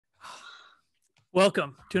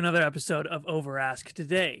Welcome to another episode of Over Ask.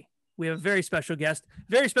 Today, we have a very special guest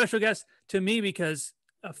to me because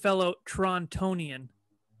a fellow Torontonian,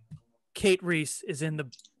 Kate Reese, is in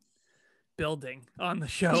the building on the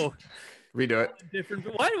show. Redo it.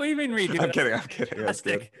 Why do we even redo it? I'm kidding.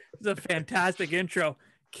 Fantastic. It's a fantastic intro.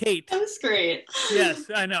 Kate. That was great.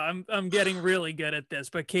 Yes, I know. I'm getting really good at this.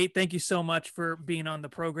 But Kate, thank you so much for being on the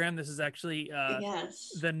program. This is actually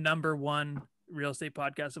the #1 real estate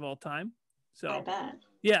podcast of all time. So I bet.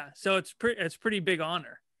 Yeah, so it's pretty big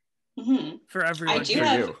honor for everyone.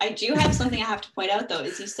 I do have something I have to point out though.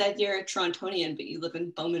 Is you said you're a Torontonian, but you live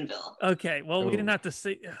in Bowmanville. Okay, well, we didn't have to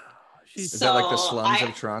say. Is that like the slums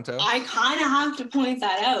of Toronto? I kind of have to point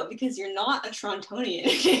that out because you're not a Torontonian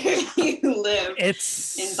if you live in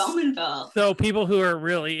Bowmanville. So people who are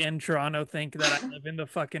really in Toronto think that I live in the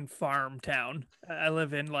fucking farm town. I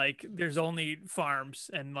live in there's only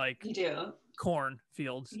farms and You do. corn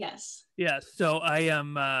fields. Yes. So I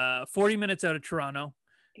am 40 minutes out of Toronto,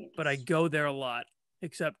 yes. But I go there a lot,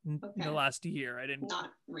 except in the last year. I didn't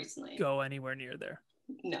not recently go anywhere near there.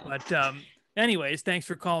 No. But anyways, thanks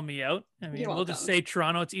for calling me out. I mean, we'll just say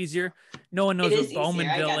Toronto. It's easier. No one knows what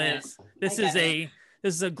Bowmanville is. This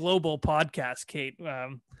is a global podcast, Kate.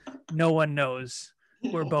 No one knows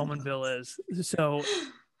where Bowmanville is. So,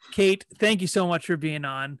 Kate, thank you so much for being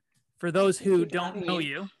on. For those who don't know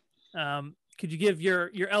you, could you give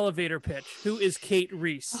your elevator pitch? Who is Kate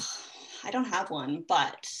Reese? I don't have one,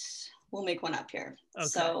 but we'll make one up here. Okay.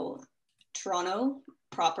 So, Toronto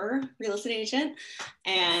proper real estate agent,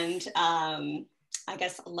 and I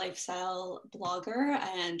guess a lifestyle blogger,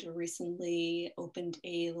 and recently opened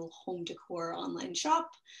a little home decor online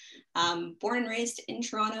shop. Born and raised in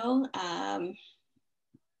Toronto.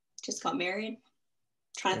 Just got married.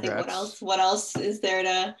 Trying to think what else is there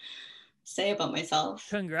to say about myself.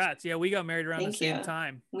 Congrats. Yeah, we got married around the same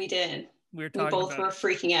time. We did. We both were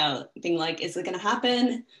freaking out, being like, is it going to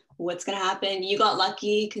happen? What's going to happen? You got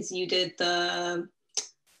lucky because you did the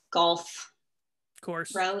golf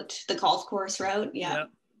course route, the golf course route. Yeah. Yep.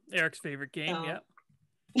 Eric's favorite game. So.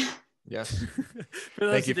 Yeah. Yes.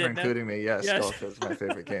 Thank you for including me. Yes, golf is my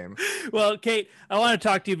favorite game. Well, Kate, I want to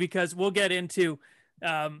talk to you because we'll get into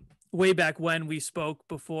way back when we spoke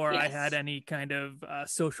before I had any kind of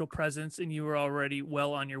social presence, and you were already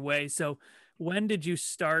well on your way. So when did you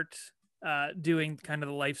start doing kind of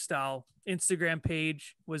the lifestyle Instagram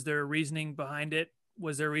page? Was there a reasoning behind it?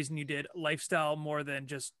 Was there a reason you did lifestyle more than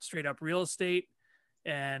just straight up real estate?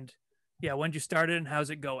 And when did you start it and how's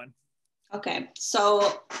it going? Okay.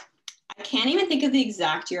 So I can't even think of the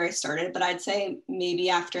exact year I started, but I'd say maybe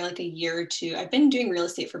after like a year or two. I've been doing real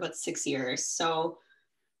estate for about 6 years. So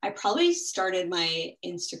I probably started my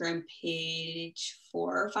Instagram page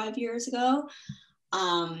 4 or 5 years ago.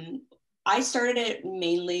 I started it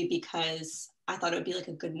mainly because I thought it would be like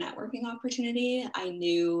a good networking opportunity. I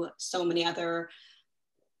knew so many other,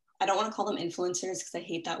 I don't want to call them influencers because I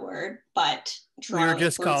hate that word, but we were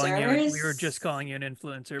just calling you an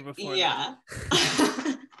influencer before. Yeah.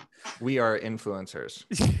 We are influencers.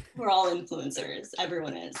 We're all influencers.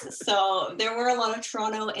 Everyone is. So there were a lot of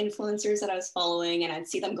Toronto influencers that I was following, and I'd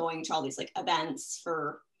see them going to all these like events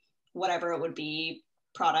for whatever it would be,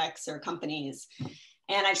 products or companies.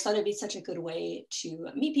 And I just thought it'd be such a good way to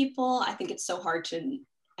meet people. I think it's so hard to,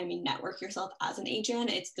 network yourself as an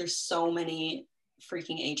agent. There's so many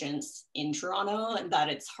freaking agents in Toronto that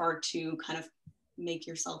it's hard to kind of make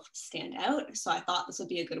yourself stand out. So I thought this would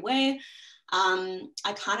be a good way.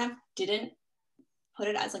 I kind of didn't put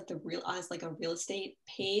it as like a real estate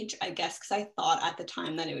page, I guess, because I thought at the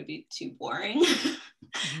time that it would be too boring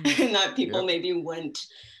and that people maybe wouldn't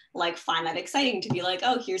like find that exciting to be like,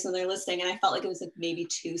 oh, here's another listing. And I felt like it was like maybe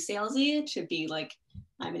too salesy to be like,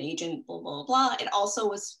 I'm an agent, blah, blah, blah. It also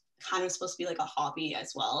was kind of supposed to be like a hobby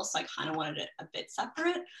as well. So I kind of wanted it a bit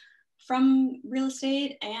separate from real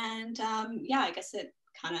estate. And I guess it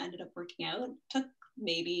kind of ended up working out. It took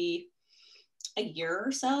maybe a year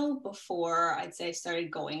or so before I'd say I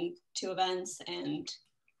started going to events and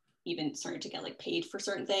even started to get like paid for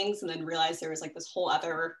certain things, and then realized there was like this whole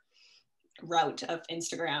other route of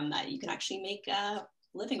Instagram that you can actually make a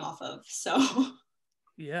living off of. So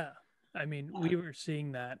we were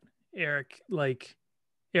seeing that Eric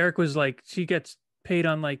was like, she gets paid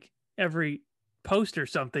on like every post or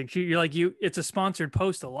something. It's a sponsored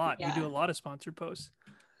post a lot. You do a lot of sponsored posts.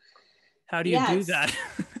 How do you do that?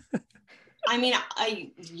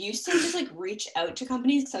 I used to just like reach out to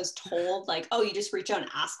companies because I was told like, oh, you just reach out and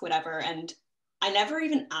ask whatever. And I never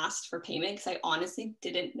even asked for payment because I honestly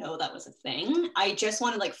didn't know that was a thing. I just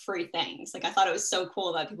wanted like free things. Like I thought it was so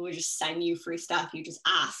cool that people would just send you free stuff. You just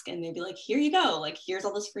ask and they'd be like, here you go. Like, here's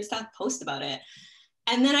all this free stuff, post about it.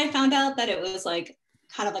 And then I found out that it was like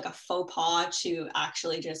kind of like a faux pas to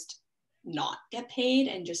actually just not get paid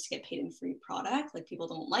and just get paid in free product. Like people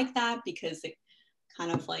don't like that because it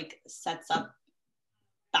kind of like sets up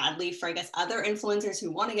badly for, I guess, other influencers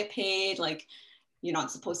who want to get paid. Like, you're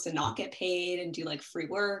not supposed to not get paid and do like free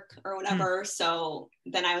work or whatever. So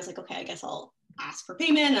then I was like, okay, I guess I'll ask for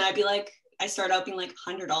payment. And I'd be like, I start out being like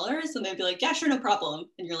 $100 and they'd be like, yeah, sure, no problem.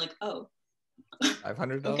 And you're like, oh,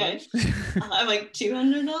 $500. Okay. I'm like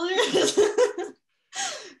 $200.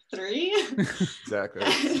 3.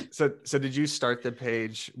 Exactly. So did you start the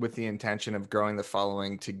page with the intention of growing the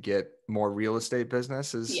following to get more real estate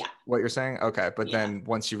business? Is what you're saying? Okay. But then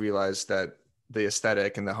once you realize that the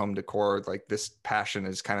aesthetic and the home decor, like this passion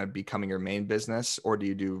is kind of becoming your main business, or do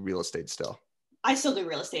you do real estate still? I still do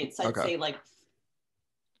real estate. So I'd say like,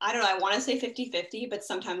 I don't know, I want to say 50-50, but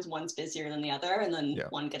sometimes one's busier than the other. And then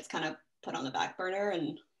one gets kind of put on the back burner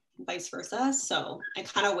and vice versa. So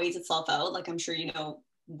it kind of weighs itself out. Like I'm sure, you know,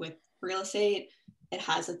 with real estate, it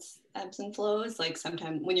has its ebbs and flows. Like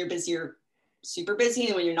sometimes when you're busy, you're super busy.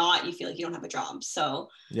 And when you're not, you feel like you don't have a job. So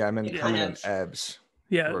yeah, I'm in ebbs.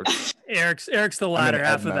 Yeah, Eric's the latter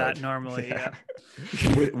half of that normally. Yeah.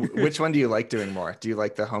 Which one do you like doing more? Do you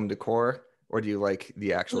like the home decor or do you like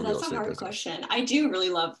the actual real estate business? That's a hard question. I do really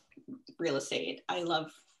love real estate. I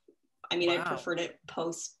preferred it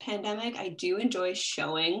post-pandemic. I do enjoy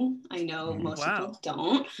showing. I know most people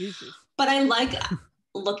don't, but I like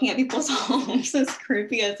looking at people's homes, as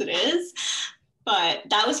creepy as it is. But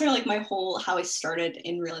that was sort of like how I started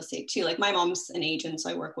in real estate too. Like my mom's an agent, so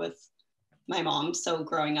I work with my mom. So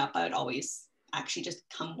growing up, I would always actually just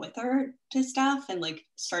come with her to stuff and like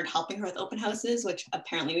start helping her with open houses, which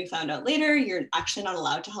apparently we found out later, you're actually not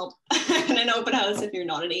allowed to help in an open house if you're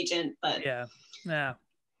not an agent. But yeah.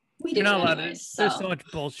 You're not allowed to. There's so much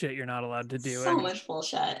bullshit you're not allowed to do. So much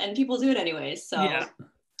bullshit, and people do it anyways. So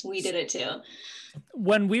we did it too.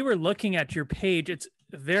 When we were looking at your page, it's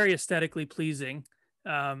very aesthetically pleasing.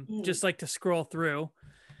 Just like to scroll through,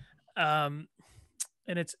 and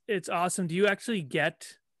it's awesome. Do you actually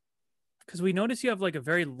get? Because we notice you have like a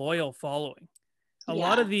very loyal following. A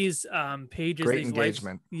lot of these pages, great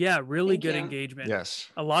engagement. Really good engagement. Yes.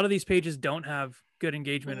 A lot of these pages don't have good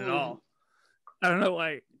engagement at all. I don't know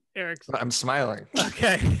why. Eric's. I'm smiling.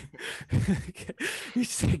 Okay.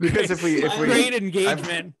 Because if we great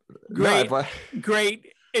engagement, great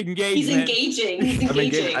engagement. He's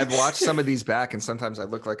engaging. I've watched some of these back, and sometimes I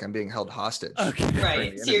look like I'm being held hostage. Okay.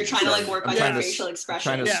 Right. So you're trying to like work on your facial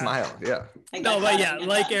expression. Trying to smile. Yeah.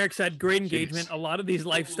 Like Eric said, great engagement. Jeez. A lot of these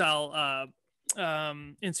lifestyle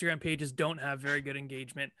Instagram pages don't have very good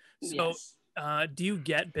engagement. So, do you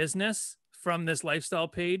get business from this lifestyle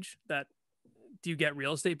page? Do you get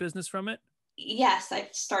real estate business from it? Yes,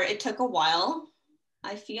 it took a while,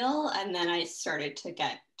 I feel, and then I started to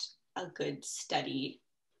get a good steady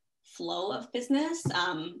flow of business.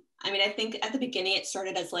 I think at the beginning it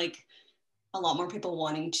started as like a lot more people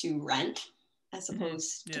wanting to rent as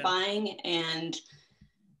opposed to buying. And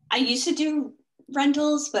I used to do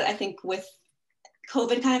rentals, but I think with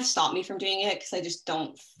COVID kind of stopped me from doing it because I just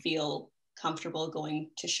don't feel comfortable going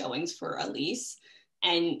to showings for a lease.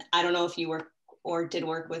 And I don't know if you work or did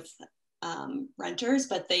work with renters,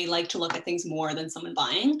 but they like to look at things more than someone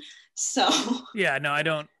buying. So I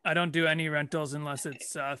don't do any rentals unless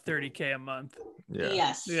it's $30K a month.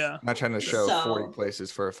 I'm not trying to show 40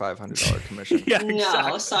 places for a $500 commission.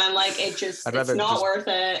 No, so I'm like, it's not worth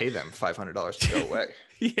it. Pay them $500 to go away.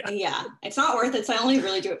 It's not worth it. So I only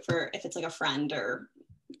really do it for if it's like a friend or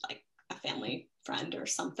like a family friend or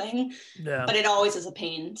something. But it always is a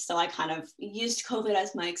pain. So I kind of used COVID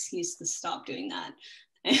as my excuse to stop doing that.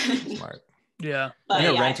 Smart. Yeah. But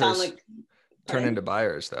renters I found like turn into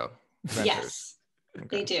buyers though. Renters. Yes,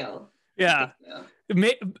 they do. Yeah.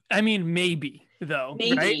 Maybe though.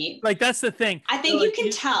 Maybe. Right? Like that's the thing. I think you can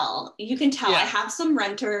tell. You can tell. I have some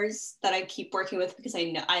renters that I keep working with because I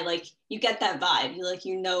know you get that vibe.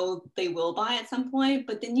 They will buy at some point,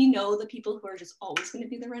 but then the people who are just always going to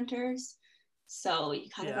be the renters. So you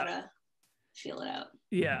kind of gotta feel it out.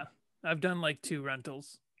 Yeah. I've done like 2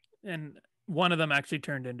 rentals and one of them actually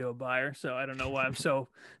turned into a buyer. So I don't know why I'm so,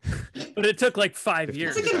 but it took like 5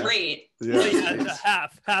 years. That's a good rate.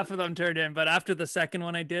 Half of them turned in. But after the second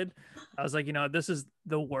one I did, I was like, this is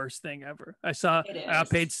the worst thing ever. I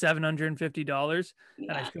paid $750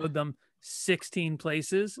 and I showed them 16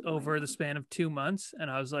 places over the span of 2 months. And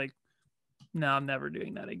I was like, no, I'm never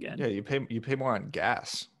doing that again. Yeah. You pay more on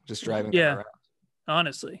gas just driving around.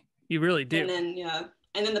 honestly. You really do.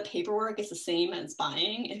 And then the paperwork is the same as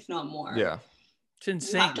buying, if not more. Yeah. It's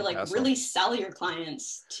insane. You have to like really sell your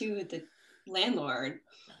clients to the landlord.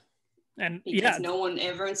 And because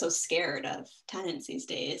everyone's so scared of tenants these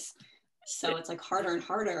days. So it's like harder and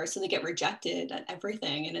harder. So they get rejected at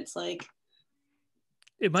everything. And it's like,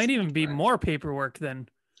 it might even be more paperwork than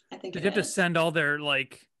I think they have to send all their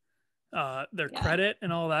like their credit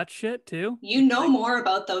and all that shit too. You know, more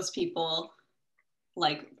about those people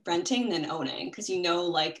like renting than owning, because you know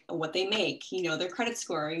like what they make, you know their credit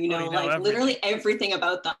score, you know like everything. Literally everything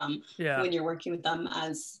about them when you're working with them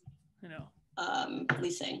as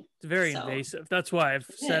leasing. It's very invasive. That's why I've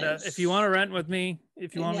said if you want to rent with me,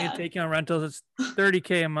 if you want me to take you on rentals, it's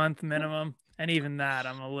 $30,000 a month minimum, and even that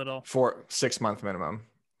I'm a little for 6 month minimum.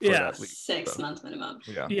 6 month minimum.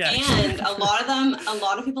 Yeah. And a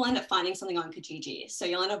lot of people end up finding something on Kijiji, so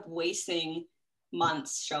you'll end up wasting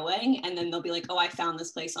months showing, and then they'll be like, oh, I found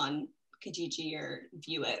this place on Kijiji or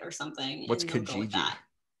View It or something. What's Kijiji?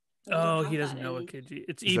 Oh, he doesn't know what Kijiji.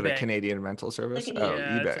 It's eBay. Is it a Canadian rental service? Like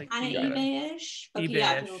eBay. Like kind of eBay-ish. But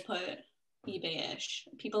yeah, people put eBay-ish.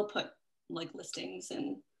 People put like listings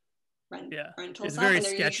and rentals. It's very and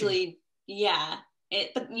they're sketchy. Usually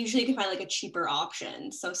but usually you can find like a cheaper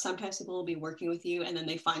option. So sometimes people will be working with you and then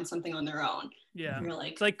they find something on their own. Yeah. And you're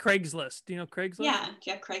like, it's like Craigslist. Do you know Craigslist? Yeah. Do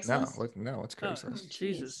you have Craigslist? No, it's Craigslist. Oh,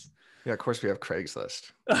 Jesus. Yeah, of course we have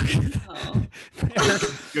Craigslist. Oh.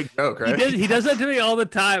 Good joke, right? He does that to me all the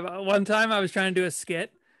time. One time I was trying to do a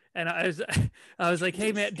skit and I was like,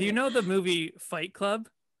 hey man, do you know the movie Fight Club?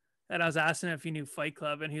 And I was asking him if he knew Fight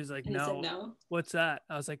Club, and he was like, and no. He said no. What's that?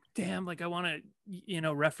 I was like, damn, like I want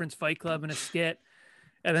to, reference Fight Club in a skit.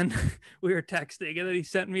 And then we were texting, and then he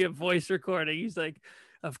sent me a voice recording. He's like,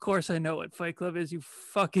 of course I know what Fight Club is, you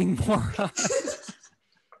fucking moron.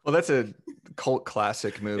 Well, that's a cult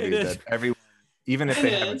classic movie that everyone, even if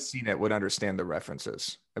they haven't seen it, would understand the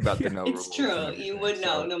references about the no rules. It's true. You would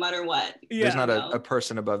know no matter what. There's not a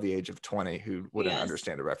person above the age of 20 who wouldn't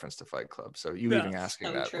understand a reference to Fight Club. So you even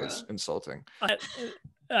asking that was insulting.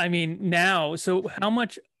 I mean, now, so how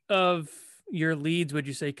much of your leads would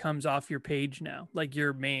you say comes off your page now, like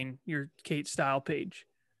your Kate Style page?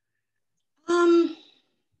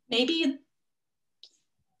 Maybe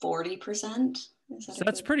 40%. So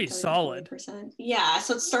that's pretty solid. 40%. Yeah,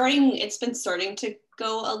 so it's been starting to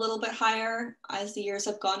go a little bit higher as the years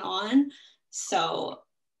have gone on. So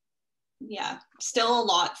yeah, still a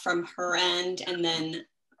lot from her end, and then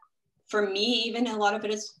for me, even a lot of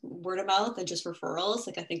it is word of mouth and just referrals.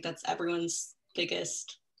 Like I think that's everyone's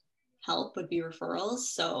biggest help would be referrals.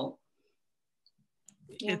 So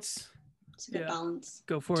yeah, it's a good balance.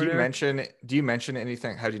 Go for it. Do you mention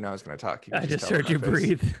anything? How do you know I was going to talk? I just heard you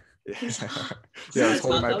breathe. Yeah, I was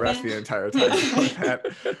holding my breath the entire time.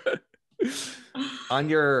 On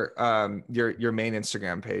your main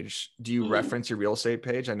Instagram page, do you reference your real estate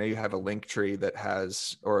page? I know you have a link tree that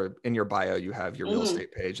has, or in your bio you have your real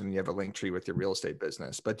estate page, and you have a link tree with your real estate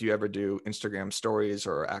business. But do you ever do Instagram stories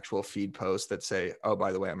or actual feed posts that say, oh,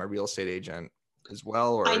 by the way, I'm a real estate agent as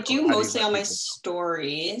well? Or I do mostly on my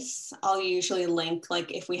stories. I'll usually link,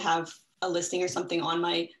 like if we have a listing or something on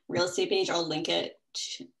my real estate page, I'll link it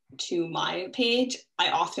to my page. I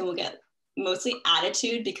often will get mostly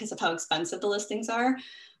attitude because of how expensive the listings are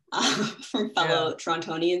from fellow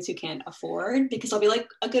Torontonians who can't afford, because I'll be like,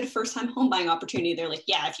 a good first time home buying opportunity. They're like,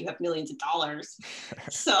 yeah, if you have millions of dollars.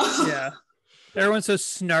 So yeah, everyone's so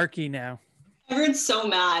snarky now. Everyone's so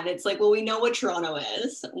mad. It's like, well, we know what Toronto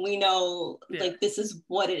is. We know like this is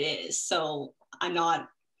what it is. So I'm not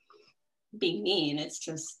being mean. It's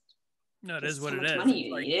just no, it is what it is. Money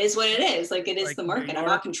you need. It is what it is. Like it is the market. I'm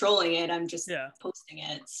not controlling it. I'm just posting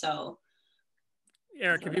it. So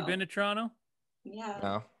Eric, have you been to Toronto?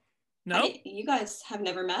 Yeah. No. You guys have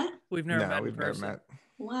never met? We've never met.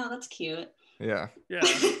 Wow, that's cute. Yeah. Yeah.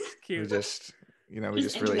 It's cute. We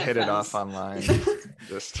just really hit it off online.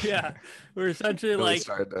 We're essentially really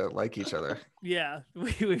started to like each other. Yeah,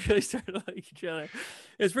 we really started to like each other.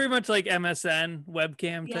 It's pretty much like MSN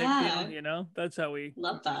webcam type deal, you know? That's how we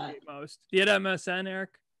love that most. Do you have MSN, Eric?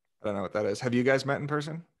 I don't know what that is. Have you guys met in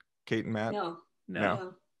person? Kate and Matt?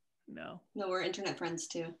 No, we're internet friends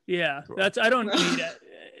too. Yeah, cool. I don't need it.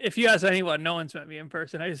 If you ask anyone, no one's met me in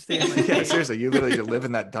person. I just stay in my yeah, seriously, you literally live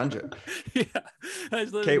in that dungeon.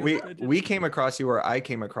 Kate, we came across you, or I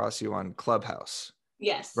came across you on Clubhouse.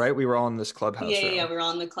 Yes. Right? We were all in this Clubhouse room. Yeah, we were all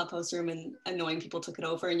in the Clubhouse room, and annoying people took it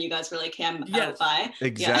over, and you guys were like, hey, I'm out by.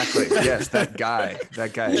 Exactly. Yes, that guy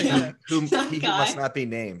who must not be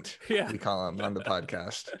named. Yeah. We call him on the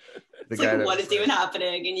podcast. It's like, what is even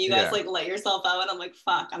happening? And you guys like let yourself out, and I'm like,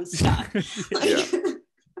 fuck, I'm stuck.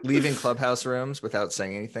 leaving Clubhouse rooms without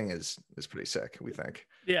saying anything is pretty sick, we think.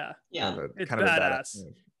 Yeah. It's kind of badass.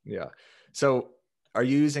 Yeah. So are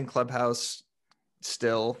you using Clubhouse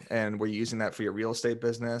still, and were you using that for your real estate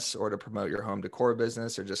business or to promote your home decor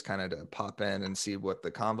business, or just kind of to pop in and see what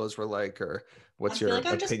the combos were like, or what's your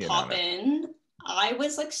opinion just pop in? I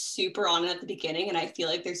was like super on it at the beginning, and I feel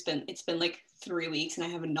like it's been like 3 weeks and I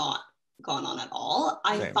have not gone on at all.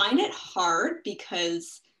 I find it hard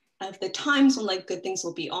because of the times when like good things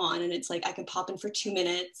will be on, and it's like I can pop in for 2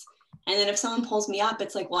 minutes, and then if someone pulls me up,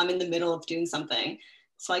 it's like, well, I'm in the middle of doing something,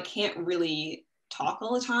 so I can't really talk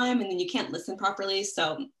all the time, and then you can't listen properly.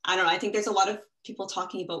 So I don't know. I think there's a lot of people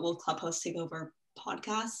talking about, will Clubhouse take over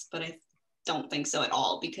podcasts? But I don't think so at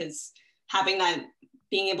all, because having that,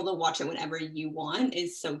 being able to watch it whenever you want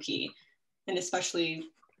is so key. And especially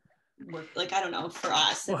like, I don't know, for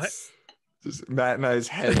us, Matt and I's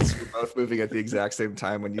heads were both moving at the exact same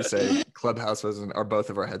time when you say Clubhouse wasn't, or both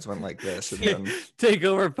of our heads went like this. And then take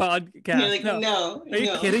over podcast. You're like, no. Are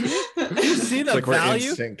you kidding me? You see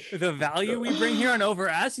the value we bring here on Over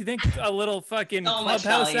Ask? You think a little fucking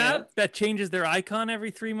Clubhouse app that changes their icon every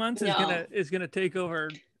 3 months is gonna take over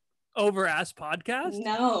Ask podcast?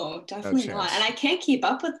 No, definitely not. And I can't keep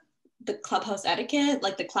up with the Clubhouse etiquette,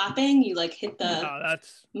 like the clapping. You like hit the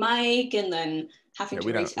mic and then having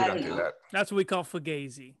to reach. I don't know. That. That's what we call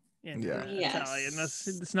fugazi in Italian.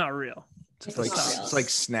 It's not real. It's like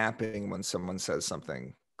snapping when someone says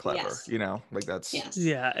something clever, you know, like that's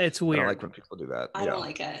it's weird. I don't like when people do that. I don't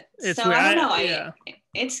like it. So weird. I don't know.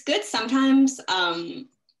 It's good sometimes.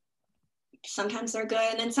 Sometimes they're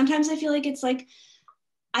good, and then sometimes I feel like it's like,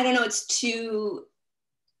 I don't know, it's too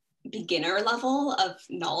beginner level of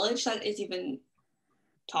knowledge that is even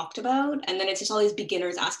talked about, and then it's just all these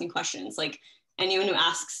beginners asking questions. Like anyone who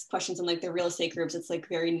asks questions in like the real estate groups, it's like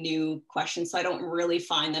very new questions, so I don't really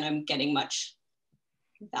find that I'm getting much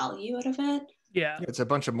value out of it. Yeah, it's a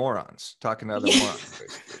bunch of morons talking to other morons,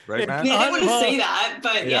 right, Matt? I didn't want to say that,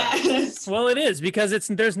 but well, it is, because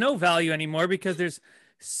there's no value anymore, because there's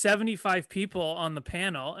 75 people on the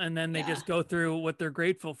panel, and then they just go through what they're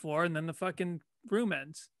grateful for, and then the fucking room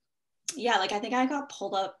ends. Like I think I got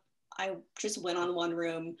pulled up. I just went on one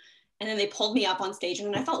room, and then they pulled me up on stage,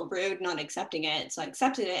 and then I felt rude not accepting it, so I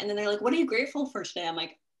accepted it. And then they're like, "What are you grateful for today?" I'm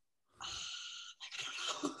like,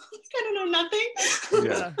 I don't know, nothing.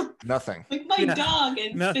 Nothing. Like my dog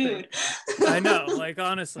and food. I know, like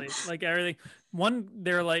honestly, like everything.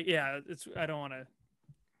 They're like, I don't want to.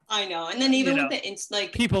 I know, and then even with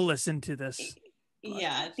like people listen to this.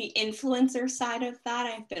 The influencer side of that,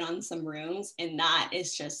 I've been on some rooms, and that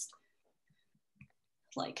is just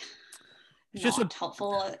like not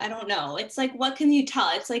helpful. I don't know. It's like, what can you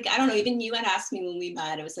tell? It's like, I don't know. Even you had asked me when we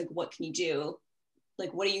met. It was like, what can you do?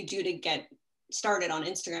 Like, what do you do to get started on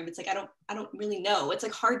Instagram? It's like, I don't really know. It's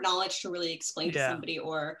like hard knowledge to really explain to somebody,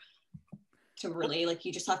 or to really like,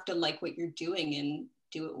 you just have to like what you're doing and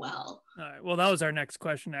do it well. All right. Well, that was our next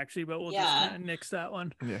question actually, but we'll just kind of nix that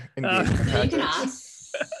one. You can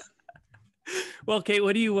ask. Well, Kate,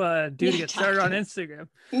 what do you do to get started on Instagram?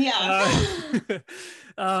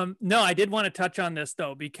 No, I did want to touch on this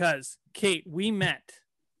though, because Kate, we met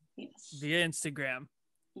via Instagram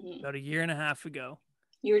about 1.5 years ago.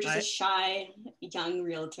 You were just a shy young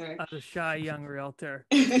realtor. I was a shy young realtor.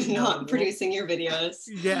 Not producing your videos.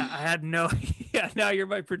 Yeah, I had no. Now you're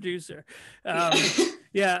my producer.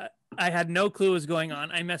 I had no clue what was going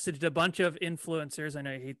on. I messaged a bunch of influencers. I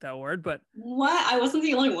know you hate that word, but what? I wasn't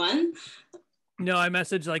the only one. No, I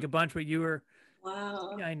messaged like a bunch, but you were.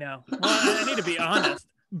 Wow. I know. Well, I need to be honest,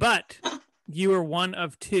 but you were one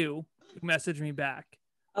of two who messaged me back.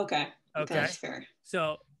 Okay. That's fair.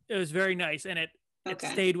 So it was very nice, and it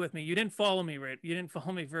stayed with me. You didn't follow me, right? You didn't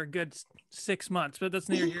follow me for a good 6 months, but that's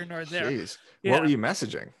neither here nor there. Jeez. What were you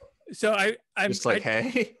messaging? So I'm just like,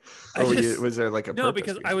 hey, or was there like a no,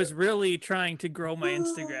 because I was really trying to grow my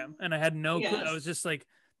Instagram, and I had no clue. I was just like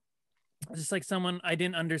someone, I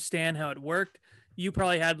didn't understand how it worked. You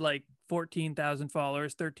probably had like 14,000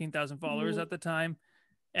 followers, 13,000 followers at the time.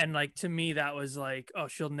 And like, to me, that was like, oh,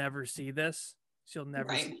 she'll never see this. She'll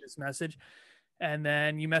never see this message. And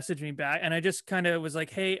then you messaged me back, and I just kind of was like,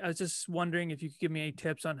 hey, I was just wondering if you could give me any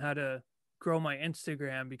tips on how to grow my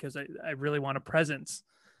Instagram, because I really want a presence.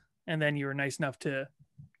 And then you were nice enough to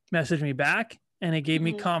message me back, and it gave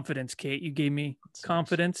me confidence, Kate. You gave me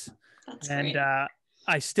confidence. That's and great.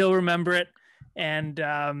 I still remember it. And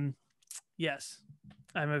yes,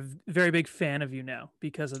 I'm a very big fan of you now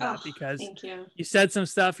because of that, because thank you. You said some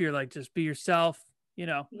stuff. You're like, just be yourself,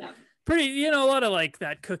 pretty, you know, a lot of like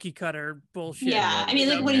that cookie cutter bullshit. Yeah, I mean,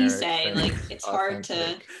 like, what do you say? Like, it's hard to.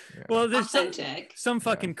 Yeah. Well, there's authentic. some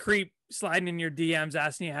fucking creep sliding in your DMs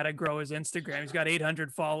asking you how to grow his Instagram. He's got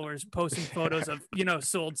 800 followers, posting photos of, you know,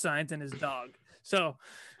 sold signs and his dog. So,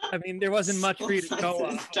 I mean, there wasn't much for you to go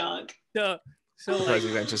on. Dog. So like,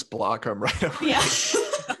 president just block him right away. Yeah.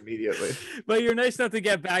 Immediately. But you're nice enough to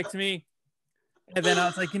get back to me. And then I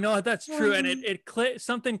was like, you know what, that's true. And it clicked,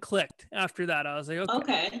 something clicked after that. I was like,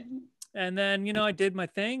 okay. And then, you know, I did my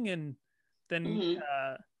thing, and then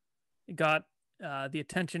got the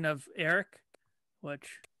attention of Eric, which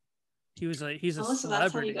he's a celebrity. So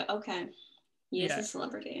that's how you go. Okay. He is a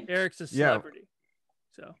celebrity. Eric's a celebrity.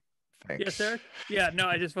 So thanks. Yes, Eric? Yeah, no,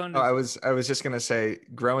 I just wanted I was just gonna say,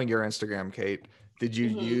 growing your Instagram, Kate, did you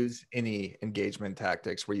use any engagement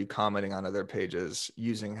tactics? Were you commenting on other pages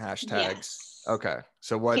using hashtags? Yes. Okay.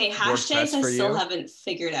 So what hashtags I still haven't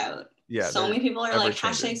figured out. Yeah. So many people are like,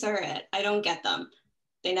 hashtags are it. I don't get them.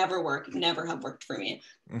 They never work, never have worked for me.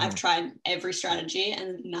 I've tried every strategy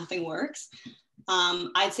and nothing works.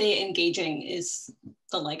 I'd say engaging is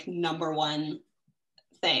the like number one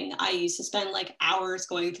thing. I used to spend like hours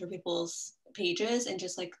going through people's pages and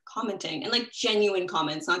just like commenting, and like genuine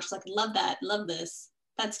comments, not just like, love that, love this,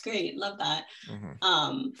 that's great, love that.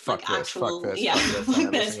 Fuck like this, actual, fuck this, yeah,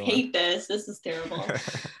 fuck this, hate this is terrible.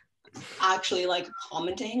 Actually like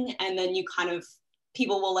commenting, and then you kind of,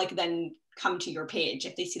 people will like then come to your page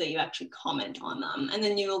if they see that you actually comment on them, and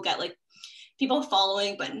then you'll get like people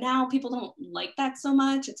following. But now people don't like that so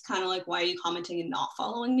much. It's kind of like, why are you commenting and not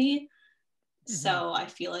following me? So I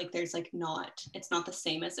feel like there's like it's not the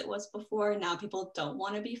same as it was before. Now people don't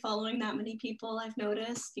want to be following that many people. I've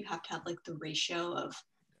noticed you have to have like the ratio of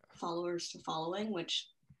followers to following, which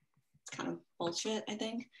is kind of bullshit, I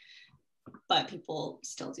think, but people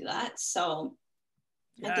still do that. So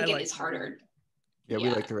I think it is harder. Yeah, we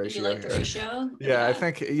like the ratio. You like the ratio? Yeah, I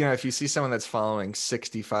think, you know, if you see someone that's following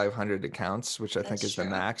 6,500 accounts, which I think is the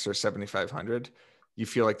max, or 7,500, you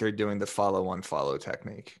feel like they're doing the follow unfollow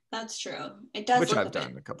technique. That's true. It does, which look I've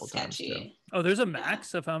done a couple times too. Oh, there's a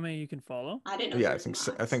max of how many you can follow? I didn't know. Yeah, I think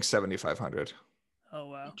 7,500. Oh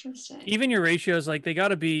wow. Interesting. Even your ratios, like they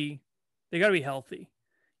gotta be healthy.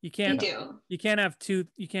 You can't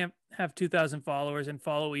have 2,000 followers and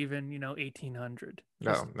follow even, you know, 1,800.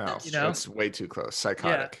 No, you know? It's way too close.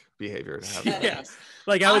 Psychotic behavior to have. Yeah.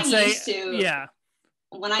 Like I would say,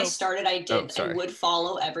 when I started, I would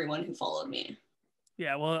follow everyone who followed me.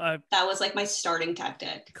 Yeah, well, that was like my starting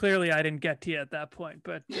tactic. Clearly, I didn't get to you at that point,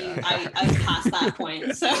 but I passed that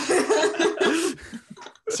point. So,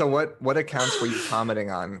 so what accounts were you commenting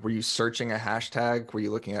on? Were you searching a hashtag? Were you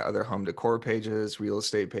looking at other home decor pages, real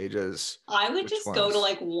estate pages? I would just go to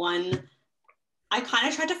like one. I kind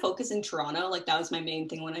of tried to focus in Toronto. Like that was my main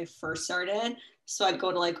thing when I first started. So I'd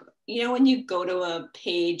go to like, you know, when you go to a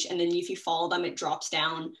page and then if you follow them, it drops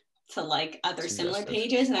down to like other similar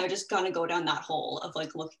pages, and I would just kind of go down that hole of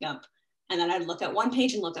like looking up, and then I'd look at one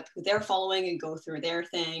page and look up who they're following and go through their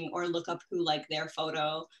thing, or look up who like their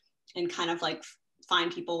photo and kind of like find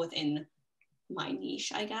people within my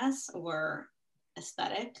niche, I guess, or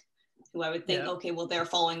aesthetic, who I would think, okay, well, they're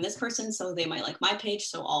following this person, so they might like my page,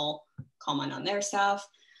 so I'll comment on their stuff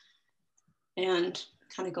and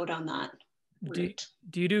kind of go down that route.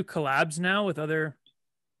 Do you do collabs now with other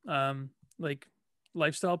like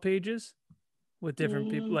lifestyle pages with different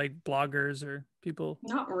people, like bloggers or people?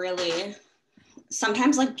 Not really.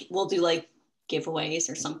 Sometimes like we'll do like giveaways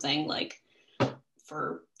or something, like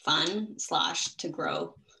for fun / to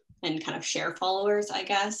grow and kind of share followers, I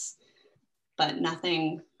guess, but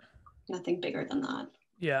nothing bigger than that.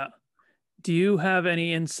 Yeah. Do you have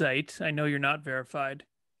any insight? I know you're not verified,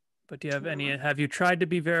 but do you have have you tried to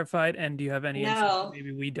be verified, and do you have any insight that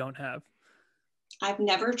maybe we don't have? I've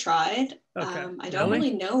never tried. Okay. I don't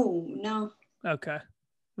really know. No. Okay.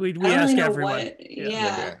 We ask everyone.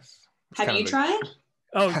 Yeah. Have you tried?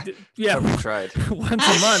 Oh, yeah. We tried once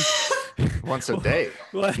a month. Once a day.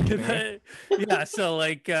 Yeah. So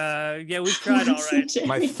like, we've tried all right.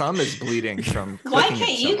 My thumb is bleeding from. Why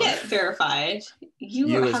can't you get verified? You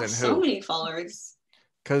have so many followers.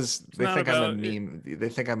 Because they think I'm a meme. They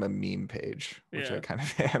think I'm a meme page, which I kind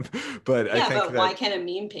of am. But I think but why can't a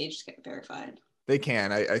meme page get verified? They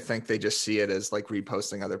can. I think they just see it as like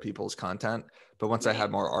reposting other people's content. But once I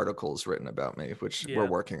have more articles written about me, which we're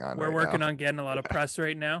working on. We're working on getting a lot of press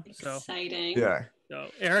right now. So exciting. Yeah. So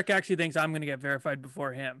Eric actually thinks I'm going to get verified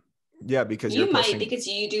before him. Yeah, because you might, because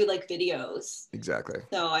you do like videos. Exactly.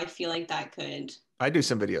 So I feel like that could. I do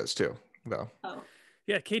some videos too, though. Oh.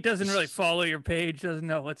 Yeah, Kate doesn't really follow your page, doesn't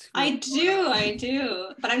know what's. I do,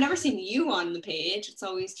 but I've never seen you on the page. It's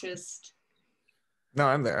always just. No,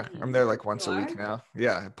 I'm there. I'm there like once a week now.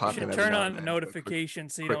 Yeah, I pop in. Turn on the notification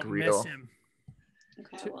so you don't miss him.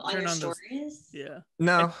 Okay, well, on your stories? Yeah.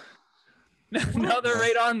 No. No, they're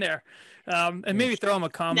right on there. And maybe throw them a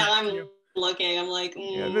comment. Now I'm looking. I'm like,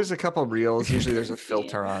 yeah, there's a couple of reels. Usually there's a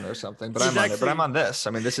filter on or something, but I'm on there. But I'm on this.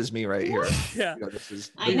 I mean, this is me right here. Yeah. This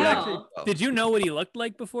is. I know. Did you know what he looked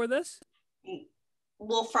like before this?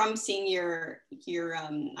 Well, from seeing your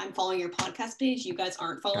I'm following your podcast page. You guys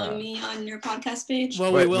aren't following me on your podcast page.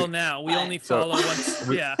 Well, we will now. We only follow once.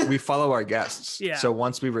 We follow our guests. Yeah. So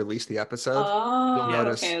once we release the episode, you'll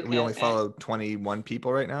notice we only follow 21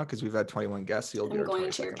 people right now because we've had 21 guests. You'll be going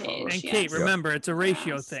to your page. And Kate, remember, it's a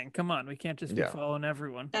ratio thing. Come on, we can't just be following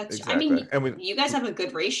everyone. That's exactly. I mean, you guys have a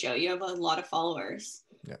good ratio. You have a lot of followers.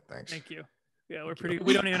 Yeah, thanks. Thank you. Yeah, we're pretty.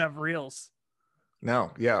 We don't even have reels.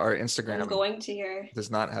 No, yeah, our Instagram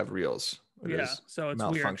does not have reels. So it's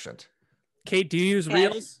malfunctioned. Weird. Kate, do you use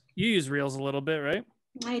reels? You use reels a little bit, right?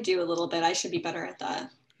 I do a little bit. I should be better at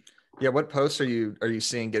that. Yeah, what posts are you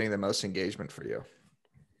seeing getting the most engagement for you?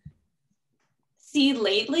 See,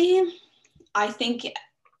 lately, I think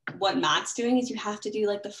what Matt's doing is you have to do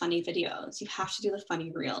like the funny videos. You have to do the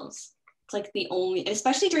funny reels. Like the only,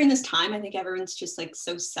 especially during this time, I think everyone's just like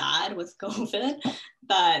so sad with COVID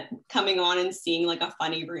that coming on and seeing like a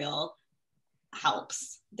funny reel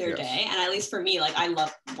helps their day. And at least for me, like I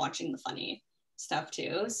love watching the funny stuff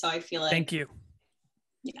too. So I feel like, thank you.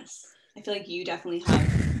 Yes, I feel like you definitely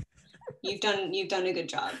have. You've done a good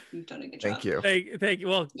job. You've done a good job. Thank you. Thank you.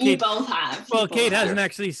 Well, Kate, you both have. Well, Kate hasn't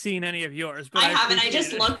actually seen any of yours, but I haven't. I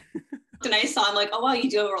just looked. And I saw, I'm like, oh wow,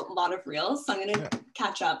 you do a lot of reels, so I'm gonna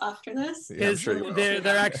catch up after this. Yeah, sure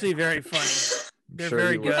they're actually very funny. They're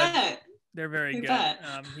very good. They're very good.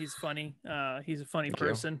 He's funny. He's a funny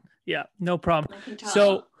person. Yeah, no problem.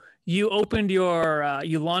 So you opened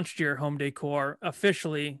you launched your home decor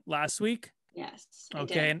officially last week. Yes.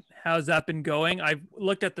 Okay, and how's that been going? I've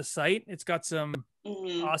looked at the site. It's got some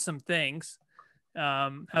awesome things.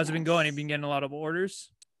 How's it been going? Have you been getting a lot of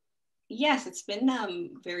orders? Yes, it's been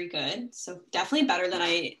very good. So definitely better than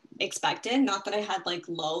I expected. Not that I had like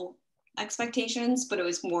low expectations, but it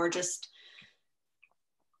was more just,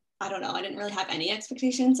 I don't know. I didn't really have any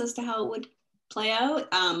expectations as to how it would play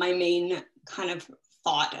out. My main kind of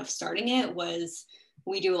thought of starting it was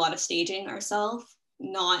we do a lot of staging ourselves,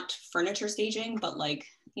 not furniture staging, but like,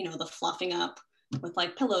 you know, the fluffing up with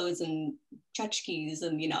like pillows and tchotchkes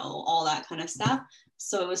and, you know, all that kind of stuff.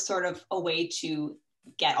 So it was sort of a way to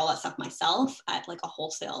get all that stuff myself at like a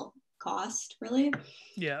wholesale cost, really.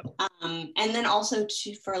 Yeah. And then also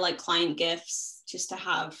for like client gifts, just to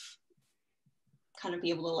have kind of be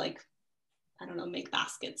able to like, I don't know, make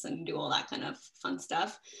baskets and do all that kind of fun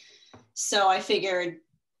stuff. So I figured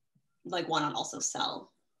like why not also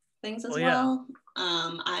sell things as well.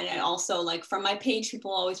 And I also like from my page, people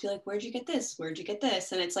always be like, where'd you get this? Where'd you get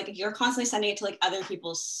this? And it's like, you're constantly sending it to like other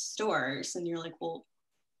people's stores and you're like, well,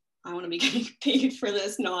 I want to be getting paid for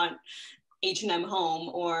this, not H&M Home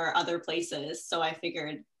or other places. So I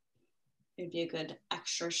figured it'd be a good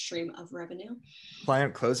extra stream of revenue.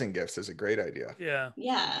 Client closing gifts is a great idea. Yeah.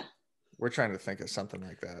 Yeah. We're trying to think of something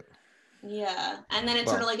like that. Yeah. And then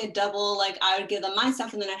it's sort of like a double, like I would give them my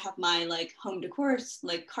stuff and then I'd have my like home decor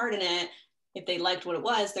like card in it. If they liked what it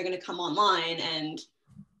was, they're going to come online and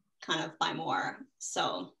kind of buy more.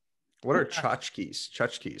 So. What are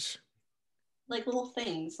tchotchkes? Like little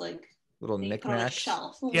things, like little knickknacks.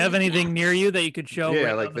 Do you have anything near you that you could show?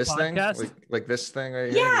 Yeah, like this thing, like this thing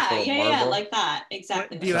right here. Yeah, like that.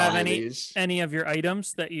 Exactly. Do you have any of your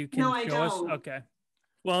items that you can show us? Okay.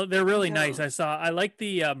 Well, they're really nice. I like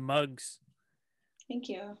the mugs. Thank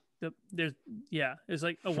you. There's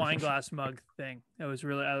like a wine glass mug thing. I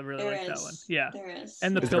really like that one. Yeah. There is.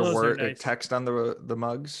 And the pillows are nice. Text on the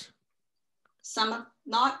mugs?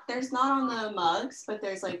 There's not on the mugs, but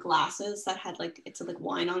there's like glasses that had like it's like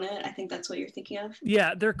wine on it. I think that's what you're thinking of.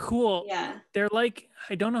 Yeah, they're cool. Yeah, they're like,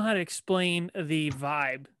 I don't know how to explain the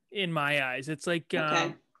vibe in my eyes. It's like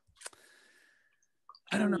okay.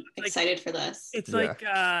 I don't know. I'm excited for this. It's like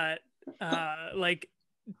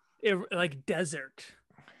like desert.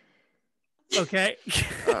 Okay.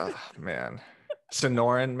 Oh man,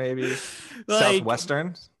 Sonoran maybe. Like,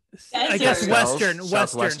 Southwestern. I guess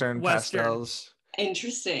Southwestern pastels.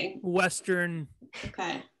 Interesting. Western.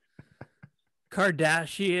 Okay.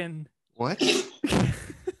 Kardashian. What?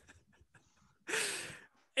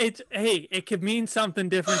 It could mean something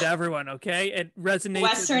different to everyone. Okay, it resonates.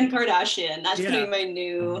 Western Kardashian. That's gonna be my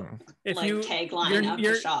new tagline of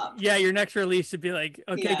the shop. Yeah, your next release should be like,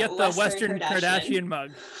 okay, get the Western Kardashian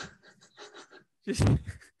mug. Just.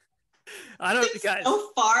 I don't, guys. So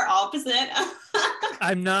far opposite.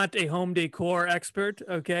 I'm not a home decor expert.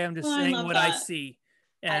 Okay, I'm just saying what I see,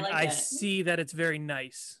 and I see that it's very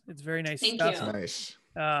nice. It's very nice stuff. Thank you. Nice.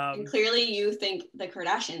 And clearly, you think the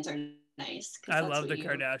Kardashians are nice. I love the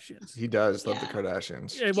Kardashians. He does love the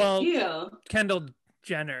Kardashians. Well, Kendall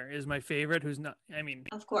Jenner is my favorite. Who's not? I mean,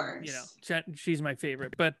 of course, you know, she's my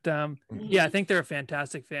favorite. But yeah, I think they're a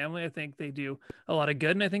fantastic family. I think they do a lot of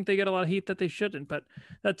good, and I think they get a lot of heat that they shouldn't. But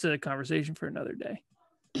that's a conversation for another day.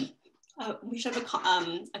 We should have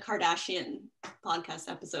a Kardashian podcast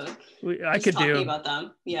episode. I could do about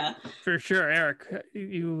them. Yeah, for sure. Eric,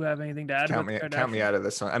 you have anything to add? Count me out of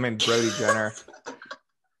this one. I mean, Brody Jenner.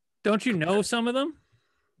 Don't you know some of them?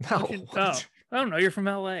 No. I don't know. You're from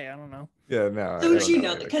LA. I don't know. Yeah, no. Don't you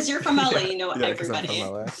know? Because you're from LA, you know everybody.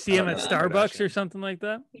 See him at Starbucks or something like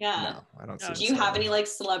that? Yeah. No, I don't see. Do you have any like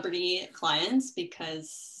celebrity clients?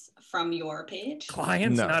 Because from your page?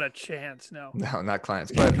 Clients? No. Not a chance. No, not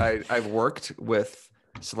clients. But I've worked with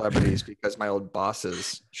celebrities because my old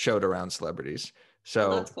bosses showed around celebrities.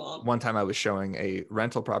 So that's cool. One time I was showing a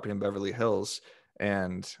rental property in Beverly Hills,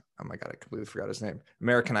 and oh my God, I completely forgot his name.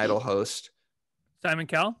 American Idol host. Simon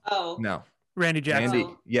Cowell? Oh. No. Randy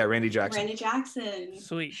Jackson. Randy Jackson. Randy Jackson.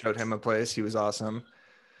 Sweet. Showed him a place. He was awesome.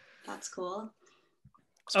 That's cool.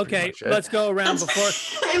 Okay, let's go around before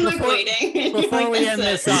we end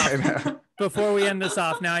this off. Before we end this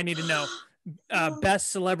off, now I need to know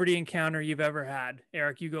best celebrity encounter you've ever had.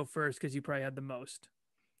 Eric, you go first because you probably had the most.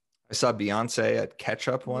 I saw Beyonce at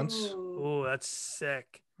Ketchup once. Oh, that's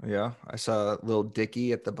sick. Yeah, I saw Lil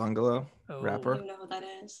Dicky at the Bungalow. Rapper. I don't know who that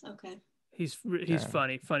is. Okay. He's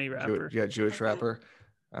funny rapper. Jewish rapper.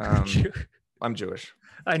 I'm Jewish.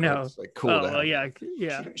 I know. It's like cool. Well, yeah.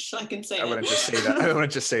 Jewish, I can say I wouldn't just say that. I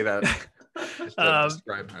wouldn't just say that. Just to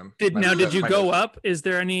describe him. Did you go up? Is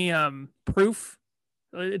there any proof?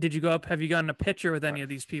 Did you go up? Have you gotten a picture with any of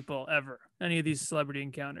these people ever? Any of these celebrity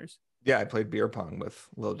encounters? Yeah, I played beer pong with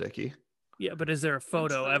Lil Dicky. Yeah, but is there a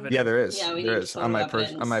photo evidence? Yeah, there is. Yeah, there is on my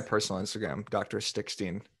personal Instagram, Dr.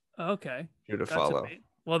 Stickstein. Okay. You to follow. Amazing.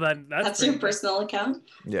 Well, then that's your personal account.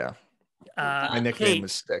 Yeah. My nickname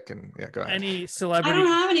was Stick, and go ahead. Any celebrity? I don't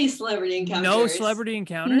have any celebrity encounters. No celebrity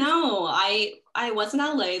encounters. No, I was in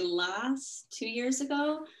LA last 2 years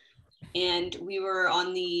ago, and we were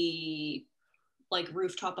on the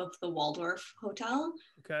rooftop of the Waldorf Hotel.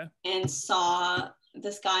 Okay. And saw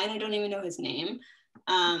this guy, and I don't even know his name.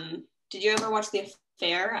 Did you ever watch The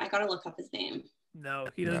Affair? I gotta look up his name. No,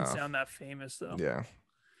 he doesn't sound that famous though. Yeah.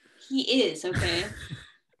 He is, okay.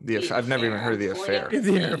 I've never even heard of The Affair.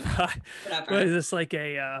 Whatever. What is this, like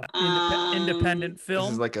a independent film?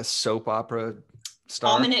 This is like a soap opera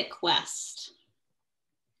star. Dominic West.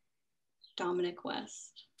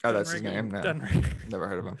 Oh, that's his name? No. Never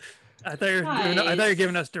heard of him. I thought you were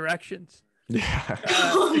giving us directions. Yeah.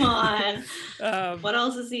 Come on. What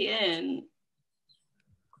else is he in?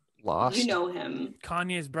 Lost. You know him.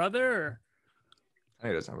 Kanye's brother? Or? I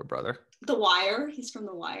know he doesn't have a brother. The Wire. He's from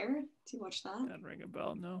The Wire. Did you watch that? Doesn't ring a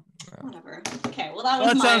bell, no. Whatever. Okay, well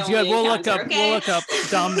that sounds good. We'll look up Okay?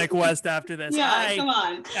 Dominic West after this. Yeah, come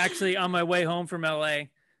on. Actually, on my way home from LA,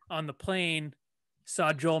 on the plane,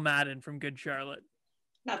 saw Joel Madden from Good Charlotte.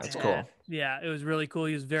 That's cool. Yeah, it was really cool.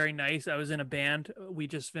 He was very nice. I was in a band. We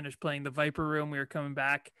just finished playing the Viper Room. We were coming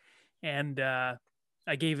back, and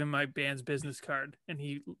I gave him my band's business card, and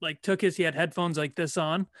he he had headphones like this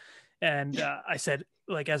on, and I said,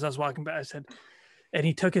 as I was walking by, I said, and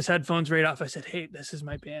he took his headphones right off. I said, "Hey, this is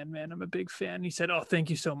my band, man. I'm a big fan." And he said, "Oh, thank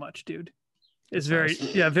you so much, dude." It's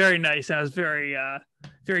very nice. I was very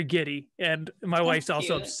giddy, and my wife's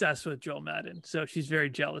also obsessed with Joel Madden, so she's very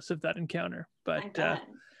jealous of that encounter. But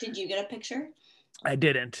did you get a picture? I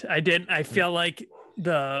didn't. I feel like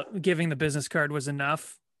giving the business card was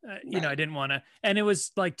enough. I didn't want to, and it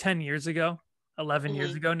was like 10 years ago, 11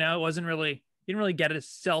 years ago now. It wasn't really, you didn't really get a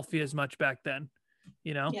selfie as much back then,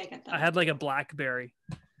 Yeah, I get that. I had like a BlackBerry.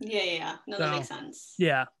 Yeah. No, that makes sense.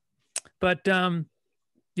 Yeah. But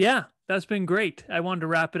yeah, that's been great. I wanted to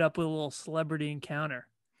wrap it up with a little celebrity encounter.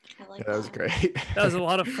 That was great. That was a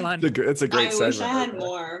lot of fun. It's a great segment. I wish I had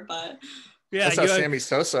more, but yeah, I saw Sammy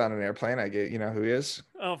Sosa on an airplane. You know who he is?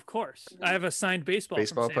 Oh, of course. I have a signed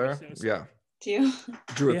baseball player. Yeah. Do you?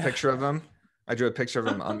 Drew a picture of him. I drew a picture of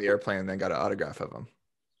him on the airplane and then got an autograph of him.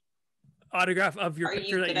 Autograph of your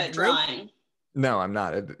picture that you drew? Drawing? No, I'm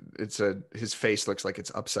not. His face looks like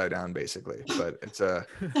it's upside down basically, but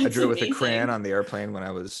I drew it with a crayon on the airplane when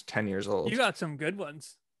I was 10 years old. You got some good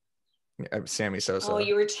ones. Sammy Sosa. Oh,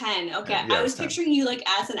 you were 10. Okay. Yeah, I was 10. picturing you like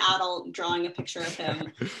as an adult drawing a picture of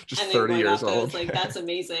him. Just 30 years old. I was like, that's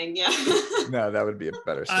amazing. Yeah. No, that would be a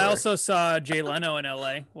better story. I also saw Jay Leno in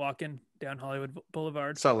LA walking down Hollywood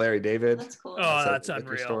Boulevard. Saw Larry David. That's cool. Oh, that's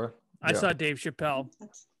unreal. I saw Dave Chappelle.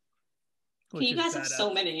 You guys have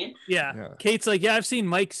so many. Yeah. Kate's like, yeah, I've seen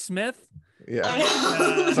Mike Smith. Yeah.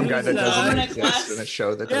 Some guy that doesn't exist in a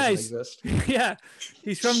show that doesn't exist. Yeah.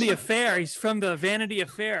 He's from The Affair. He's from the Vanity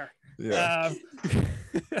Affair. Yeah.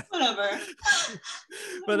 Whatever.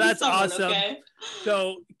 But that's awesome. Okay.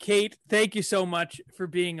 So, Kate, thank you so much for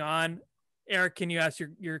being on. Eric, can you ask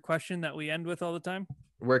your question that we end with all the time?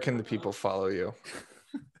 Where can the people follow you?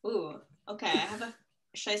 Ooh, okay.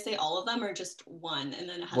 Should I say all of them or just one, and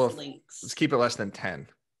then it has links? Let's keep it less than 10.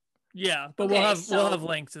 Yeah, but we'll have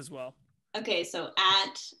links as well. Okay, so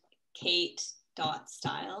at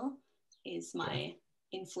kate.style is my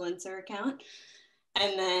influencer account.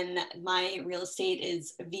 And then my real estate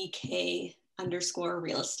is VK_real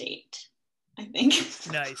estate, I think.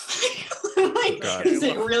 Nice. Is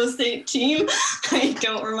it real estate team? I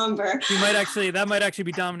don't remember. That might actually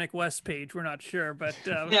be Dominic West's page. We're not sure, but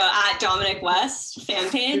no, at Dominic West fan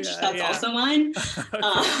page. That's also mine.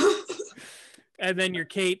 And then your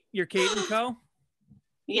Kate and Co.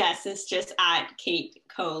 Yes, it's just at Kate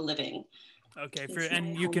Co Living. Okay,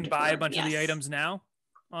 and you can buy a bunch of the items now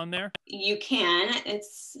on there. You can. A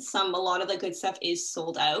lot of the good stuff is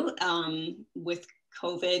sold out. With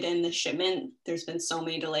COVID and the shipment, there's been so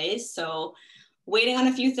many delays. So waiting on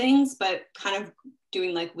a few things, but kind of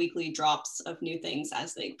doing like weekly drops of new things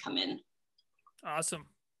as they come in. Awesome.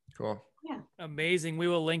 Cool. Yeah. Amazing. We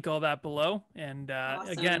will link all that below. And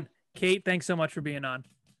again, Kate, thanks so much for being on.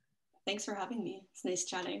 Thanks for having me. It's nice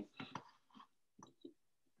chatting.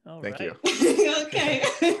 Thank you. Okay.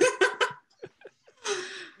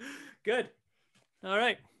 Good. All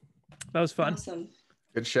right. That was fun. Awesome.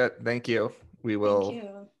 Good shit. Thank you. We will. Thank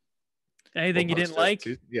you. Anything you didn't like?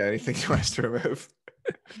 Anything you want us to remove?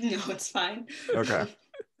 No, it's fine. Okay.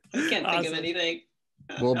 I can't think of anything.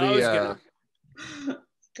 We'll be.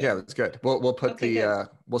 Yeah, that's good. We'll put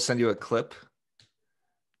we'll send you a clip.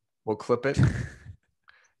 We'll clip it.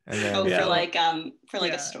 And then, for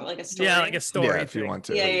a story, Yeah, like a story. Yeah, if you want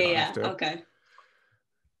to. Yeah. Okay.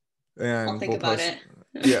 And I'll think about it.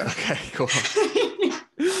 Yeah. Okay. Cool.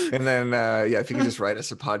 And then, if you can just write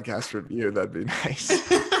us a podcast review, that'd be nice.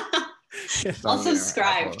 I'll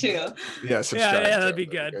subscribe too. Yeah, subscribe. Yeah, that'd be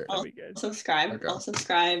good. I'll subscribe. Okay. I'll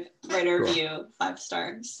subscribe. Write a review. 5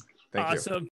 stars. Thank you. Awesome.